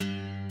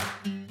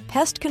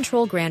Pest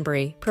Control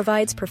Granbury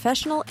provides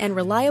professional and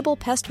reliable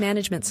pest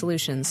management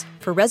solutions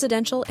for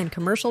residential and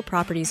commercial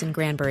properties in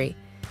Granbury,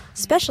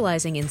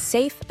 specializing in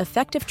safe,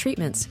 effective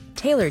treatments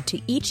tailored to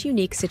each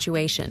unique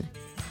situation.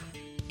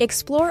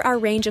 Explore our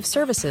range of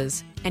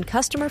services and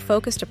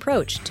customer-focused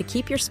approach to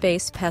keep your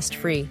space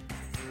pest-free.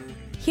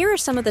 Here are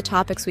some of the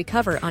topics we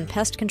cover on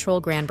Pest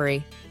Control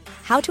Granbury.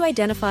 How to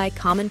identify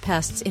common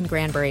pests in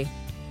Granbury.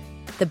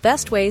 The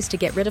best ways to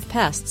get rid of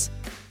pests.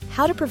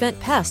 How to prevent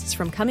pests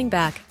from coming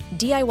back,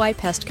 DIY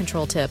pest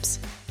control tips,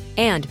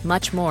 and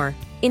much more.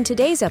 In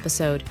today's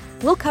episode,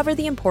 we'll cover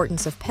the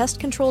importance of pest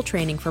control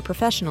training for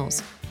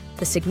professionals,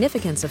 the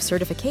significance of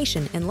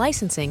certification and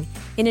licensing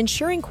in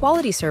ensuring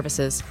quality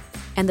services,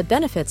 and the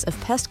benefits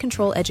of pest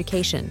control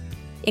education,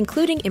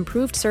 including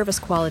improved service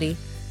quality,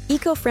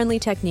 eco-friendly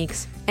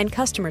techniques, and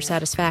customer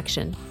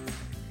satisfaction.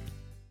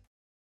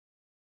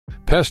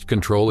 Pest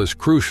control is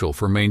crucial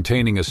for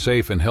maintaining a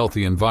safe and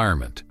healthy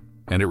environment,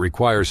 and it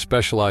requires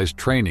specialized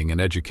training and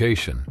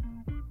education.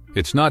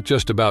 It's not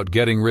just about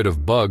getting rid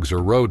of bugs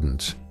or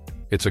rodents.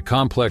 It's a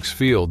complex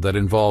field that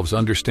involves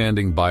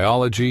understanding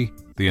biology,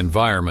 the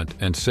environment,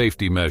 and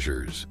safety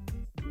measures.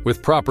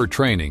 With proper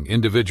training,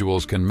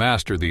 individuals can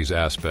master these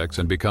aspects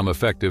and become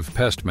effective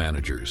pest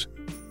managers.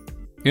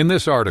 In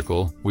this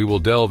article, we will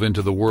delve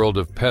into the world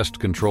of pest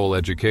control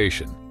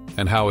education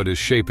and how it is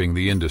shaping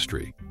the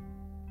industry.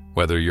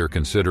 Whether you're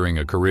considering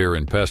a career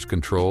in pest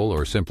control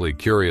or simply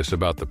curious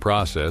about the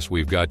process,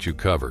 we've got you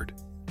covered.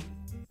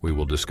 We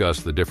will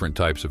discuss the different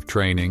types of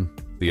training,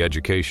 the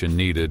education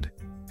needed,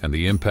 and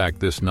the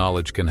impact this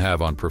knowledge can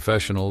have on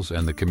professionals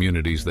and the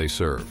communities they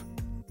serve.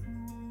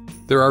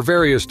 There are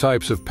various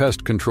types of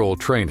pest control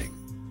training.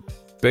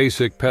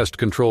 Basic pest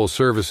control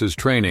services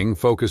training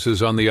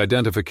focuses on the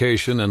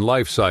identification and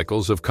life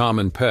cycles of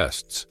common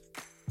pests.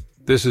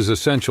 This is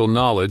essential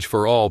knowledge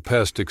for all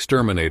pest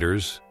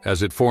exterminators,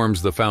 as it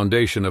forms the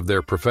foundation of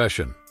their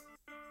profession.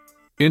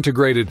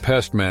 Integrated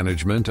Pest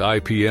Management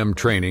 (IPM)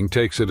 training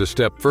takes it a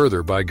step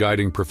further by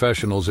guiding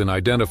professionals in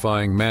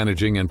identifying,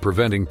 managing, and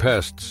preventing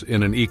pests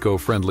in an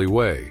eco-friendly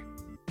way.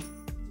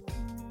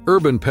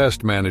 Urban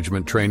Pest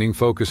Management training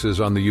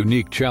focuses on the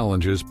unique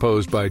challenges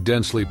posed by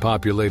densely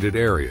populated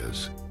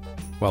areas,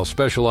 while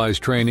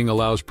specialized training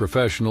allows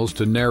professionals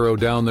to narrow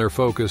down their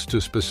focus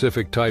to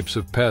specific types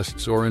of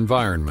pests or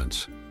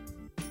environments.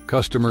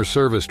 Customer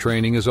service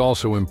training is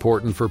also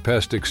important for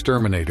pest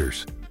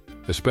exterminators,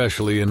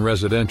 especially in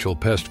residential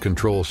pest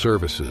control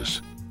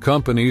services.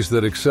 Companies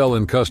that excel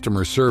in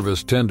customer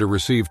service tend to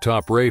receive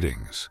top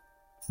ratings.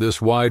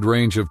 This wide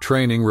range of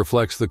training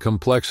reflects the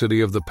complexity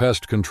of the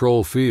pest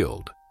control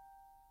field.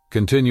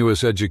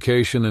 Continuous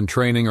education and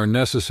training are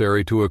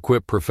necessary to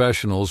equip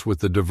professionals with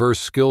the diverse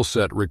skill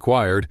set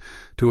required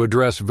to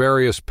address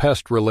various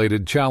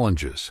pest-related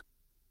challenges.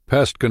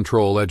 Pest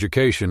control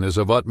education is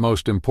of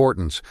utmost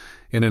importance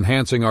in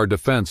enhancing our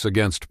defense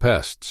against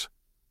pests.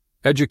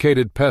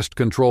 Educated pest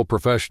control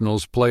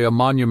professionals play a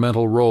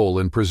monumental role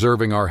in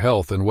preserving our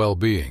health and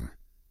well-being.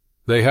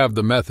 They have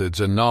the methods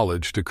and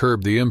knowledge to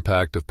curb the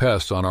impact of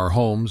pests on our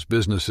homes,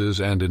 businesses,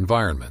 and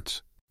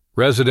environments.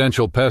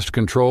 Residential pest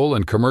control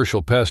and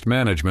commercial pest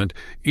management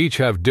each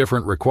have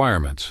different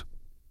requirements.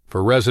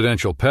 For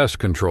residential pest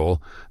control,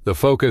 the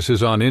focus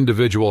is on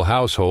individual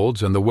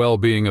households and the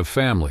well-being of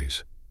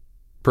families.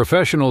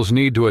 Professionals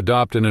need to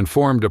adopt an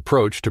informed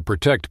approach to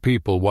protect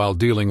people while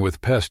dealing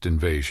with pest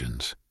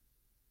invasions.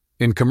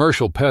 In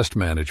commercial pest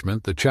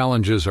management, the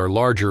challenges are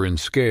larger in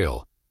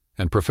scale,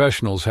 and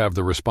professionals have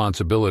the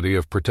responsibility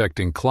of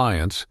protecting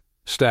clients,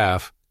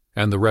 staff,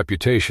 and the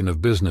reputation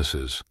of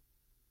businesses.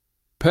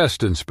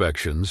 Pest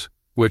inspections,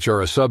 which are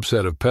a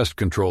subset of pest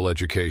control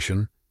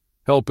education,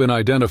 help in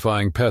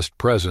identifying pest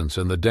presence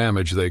and the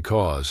damage they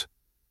cause.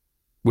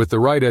 With the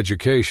right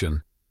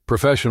education,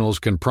 professionals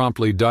can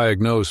promptly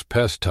diagnose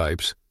pest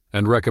types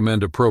and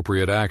recommend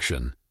appropriate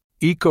action.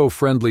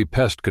 Eco-friendly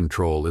pest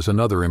control is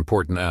another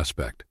important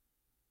aspect.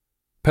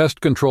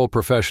 Pest control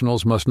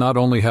professionals must not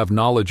only have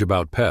knowledge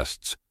about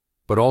pests,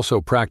 but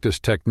also practice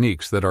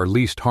techniques that are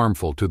least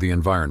harmful to the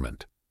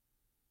environment.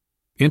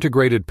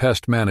 Integrated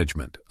Pest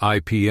Management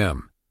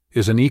 (IPM)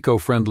 is an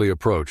eco-friendly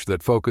approach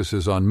that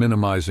focuses on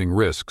minimizing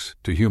risks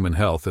to human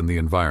health and the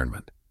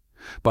environment.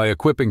 By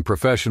equipping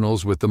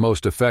professionals with the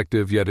most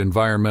effective yet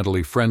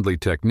environmentally friendly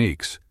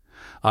techniques,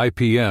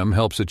 IPM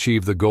helps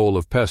achieve the goal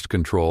of pest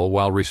control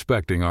while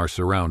respecting our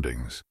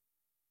surroundings.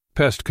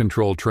 Pest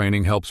control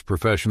training helps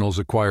professionals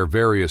acquire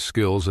various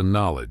skills and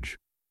knowledge.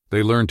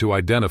 They learn to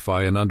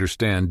identify and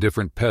understand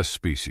different pest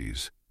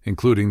species,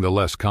 including the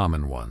less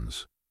common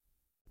ones.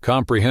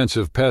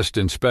 Comprehensive pest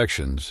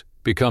inspections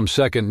become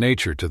second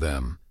nature to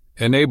them,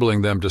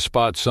 enabling them to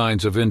spot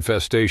signs of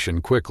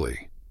infestation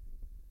quickly.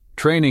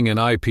 Training in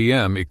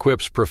IPM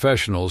equips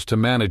professionals to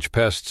manage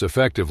pests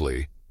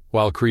effectively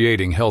while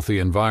creating healthy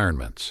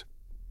environments.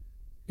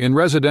 In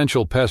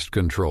residential pest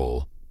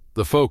control,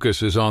 the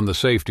focus is on the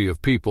safety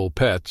of people,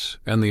 pets,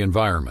 and the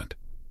environment.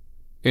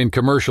 In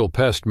commercial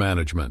pest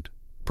management,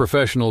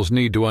 professionals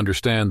need to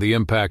understand the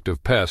impact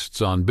of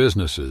pests on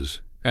businesses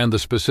and the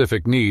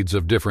specific needs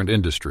of different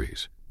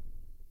industries.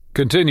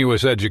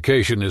 Continuous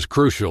education is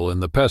crucial in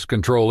the pest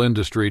control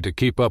industry to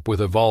keep up with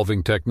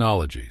evolving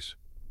technologies.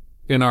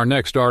 In our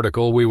next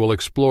article, we will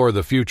explore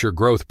the future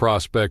growth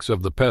prospects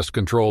of the pest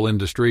control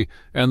industry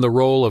and the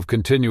role of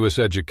continuous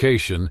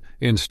education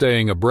in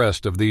staying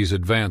abreast of these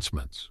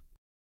advancements.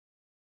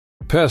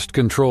 Pest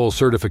control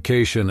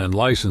certification and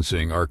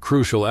licensing are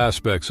crucial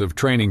aspects of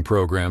training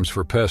programs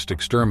for pest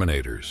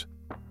exterminators.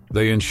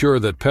 They ensure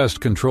that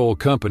pest control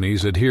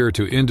companies adhere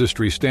to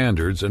industry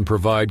standards and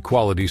provide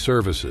quality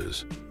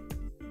services.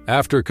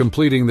 After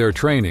completing their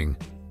training,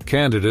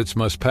 candidates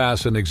must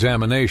pass an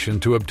examination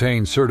to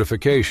obtain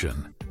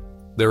certification.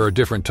 There are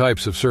different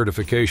types of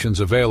certifications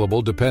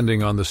available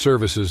depending on the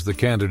services the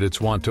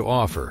candidates want to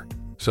offer,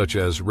 such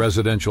as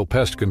residential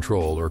pest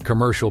control or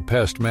commercial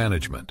pest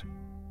management.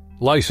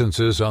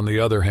 Licenses, on the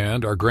other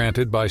hand, are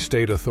granted by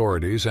state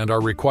authorities and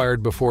are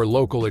required before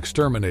local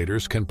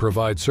exterminators can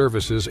provide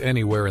services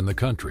anywhere in the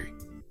country.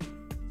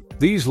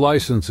 These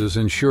licenses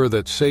ensure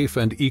that safe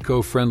and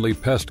eco-friendly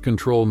pest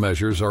control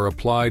measures are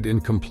applied in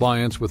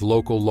compliance with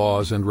local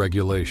laws and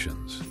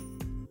regulations.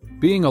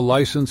 Being a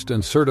licensed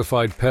and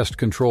certified pest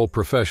control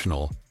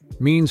professional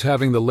means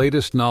having the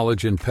latest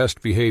knowledge in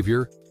pest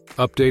behavior,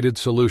 updated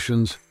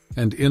solutions,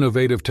 and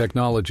innovative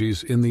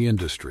technologies in the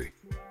industry.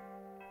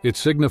 It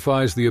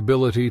signifies the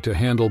ability to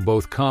handle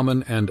both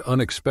common and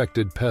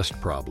unexpected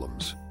pest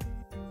problems.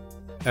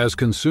 As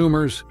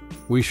consumers,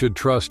 we should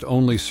trust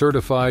only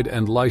certified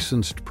and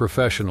licensed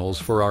professionals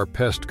for our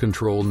pest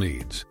control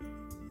needs.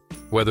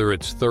 Whether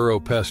it's thorough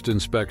pest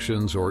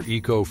inspections or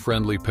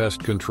eco-friendly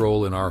pest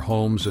control in our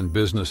homes and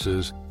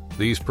businesses,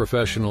 these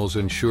professionals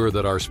ensure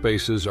that our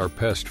spaces are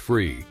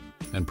pest-free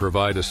and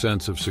provide a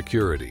sense of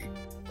security.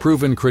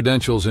 Proven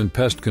credentials in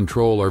pest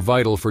control are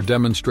vital for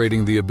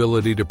demonstrating the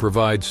ability to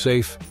provide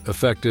safe,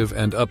 effective,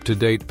 and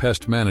up-to-date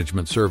pest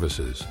management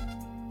services.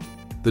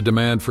 The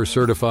demand for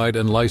certified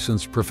and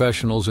licensed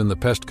professionals in the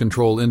pest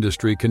control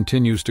industry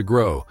continues to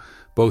grow,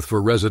 both for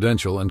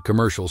residential and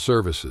commercial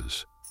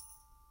services.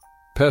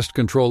 Pest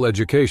control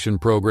education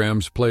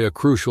programs play a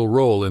crucial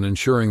role in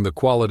ensuring the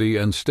quality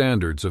and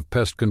standards of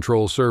pest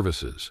control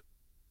services.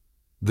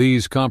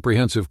 These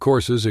comprehensive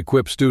courses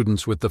equip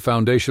students with the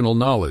foundational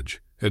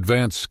knowledge,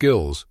 advanced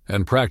skills,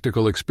 and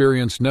practical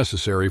experience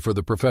necessary for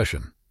the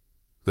profession.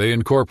 They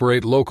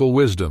incorporate local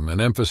wisdom and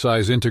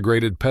emphasize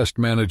integrated pest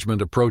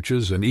management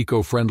approaches and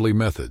eco-friendly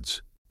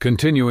methods.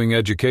 Continuing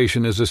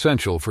education is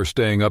essential for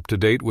staying up to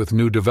date with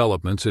new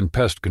developments in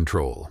pest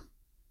control.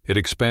 It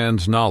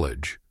expands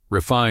knowledge,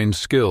 refines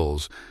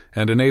skills,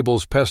 and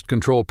enables pest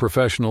control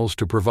professionals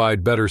to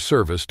provide better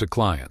service to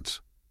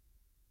clients.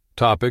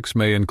 Topics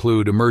may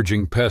include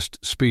emerging pest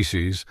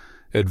species,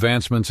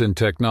 advancements in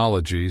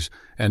technologies,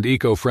 and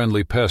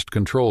eco-friendly pest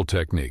control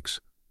techniques.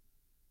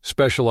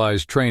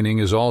 Specialized training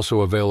is also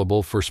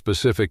available for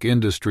specific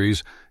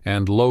industries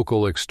and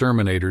local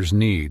exterminators'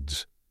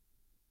 needs.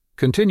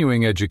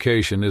 Continuing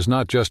education is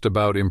not just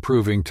about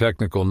improving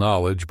technical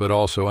knowledge but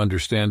also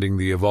understanding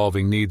the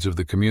evolving needs of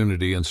the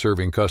community and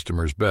serving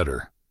customers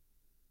better.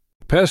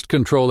 Pest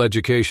control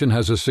education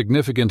has a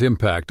significant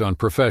impact on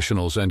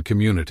professionals and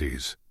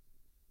communities.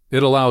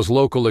 It allows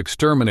local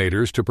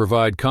exterminators to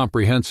provide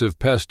comprehensive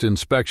pest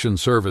inspection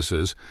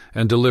services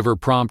and deliver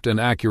prompt and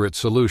accurate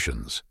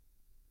solutions.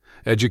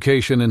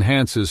 Education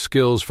enhances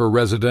skills for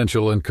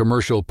residential and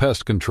commercial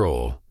pest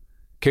control,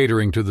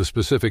 catering to the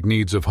specific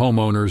needs of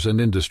homeowners and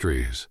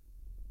industries.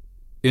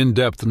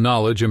 In-depth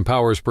knowledge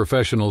empowers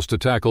professionals to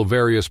tackle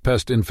various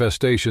pest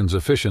infestations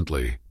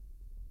efficiently.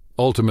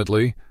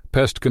 Ultimately,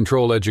 pest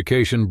control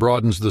education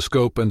broadens the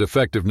scope and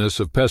effectiveness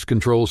of pest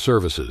control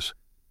services,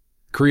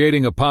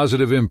 creating a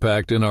positive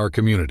impact in our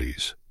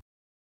communities.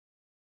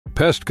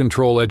 Pest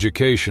control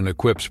education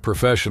equips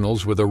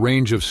professionals with a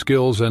range of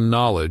skills and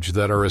knowledge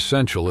that are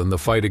essential in the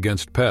fight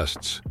against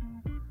pests.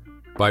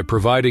 By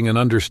providing an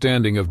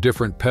understanding of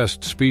different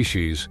pest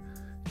species,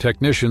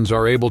 technicians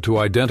are able to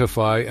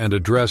identify and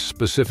address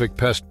specific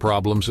pest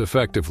problems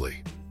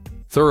effectively.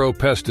 Thorough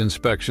pest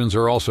inspections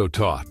are also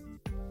taught,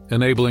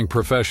 enabling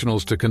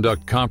professionals to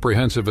conduct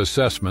comprehensive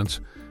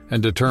assessments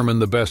and determine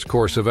the best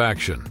course of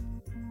action.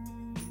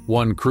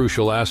 One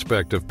crucial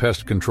aspect of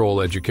pest control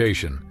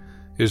education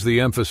is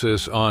the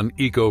emphasis on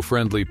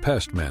eco-friendly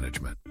pest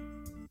management.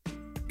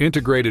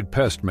 Integrated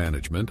pest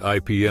management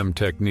 (IPM)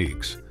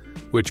 techniques,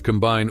 which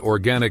combine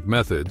organic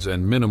methods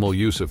and minimal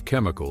use of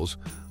chemicals,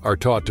 are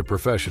taught to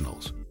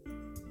professionals.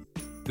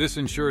 This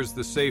ensures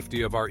the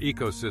safety of our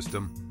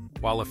ecosystem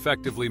while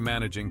effectively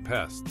managing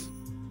pests.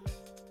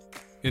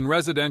 In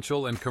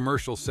residential and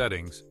commercial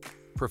settings,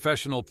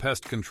 professional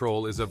pest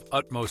control is of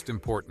utmost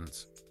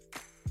importance.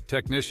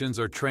 Technicians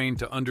are trained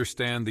to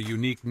understand the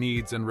unique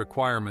needs and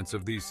requirements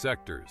of these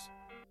sectors,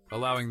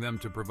 allowing them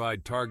to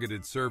provide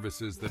targeted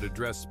services that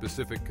address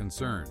specific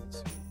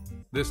concerns.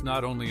 This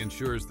not only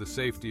ensures the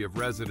safety of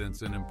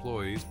residents and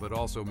employees, but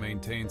also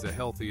maintains a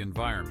healthy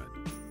environment.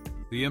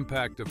 The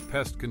impact of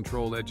pest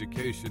control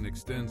education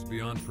extends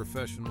beyond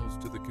professionals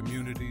to the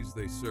communities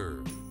they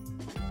serve.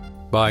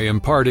 By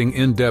imparting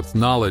in-depth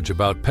knowledge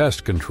about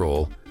pest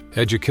control,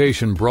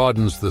 Education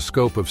broadens the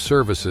scope of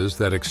services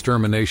that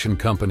extermination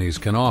companies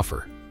can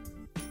offer.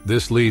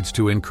 This leads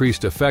to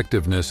increased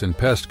effectiveness in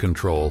pest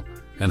control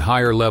and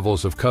higher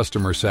levels of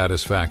customer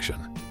satisfaction.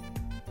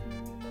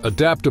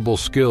 Adaptable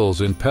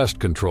skills in pest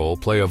control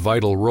play a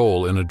vital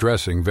role in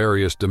addressing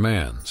various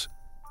demands.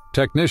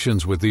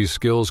 Technicians with these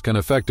skills can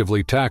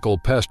effectively tackle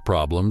pest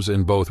problems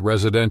in both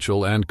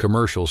residential and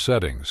commercial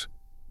settings.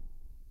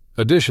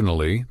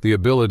 Additionally, the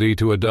ability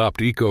to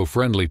adopt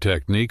eco-friendly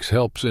techniques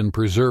helps in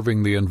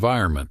preserving the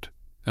environment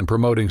and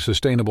promoting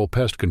sustainable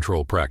pest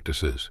control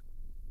practices.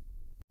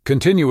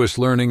 Continuous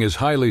learning is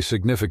highly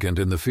significant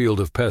in the field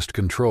of pest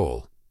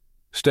control.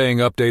 Staying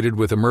updated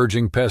with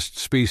emerging pest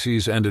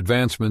species and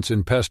advancements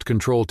in pest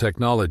control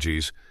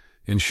technologies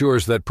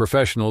ensures that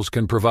professionals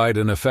can provide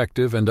an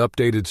effective and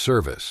updated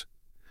service.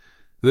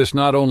 This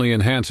not only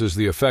enhances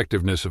the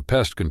effectiveness of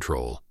pest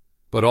control,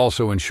 but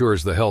also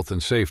ensures the health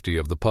and safety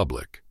of the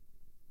public.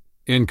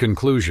 In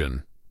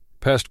conclusion,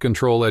 pest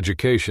control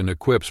education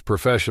equips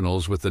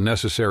professionals with the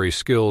necessary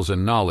skills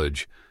and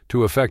knowledge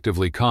to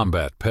effectively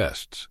combat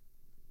pests.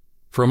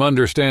 From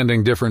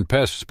understanding different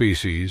pest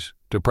species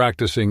to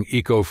practicing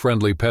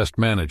eco-friendly pest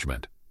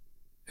management,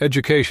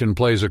 education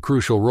plays a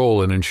crucial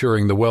role in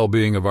ensuring the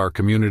well-being of our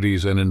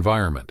communities and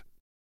environment.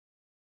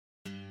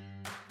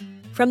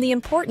 From the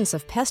importance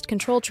of pest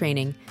control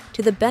training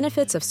to the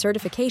benefits of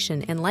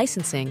certification and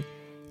licensing,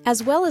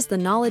 as well as the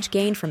knowledge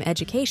gained from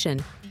education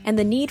and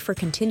the need for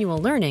continual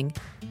learning,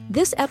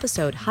 this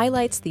episode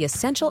highlights the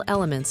essential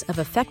elements of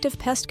effective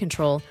pest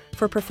control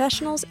for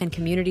professionals and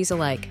communities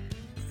alike.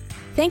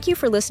 Thank you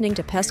for listening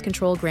to Pest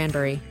Control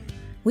Granbury.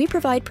 We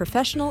provide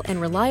professional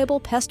and reliable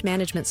pest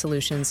management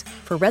solutions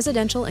for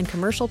residential and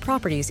commercial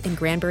properties in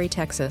Granbury,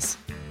 Texas.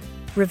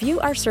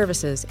 Review our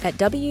services at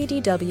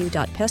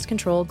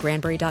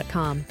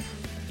www.pestcontrolgranbury.com.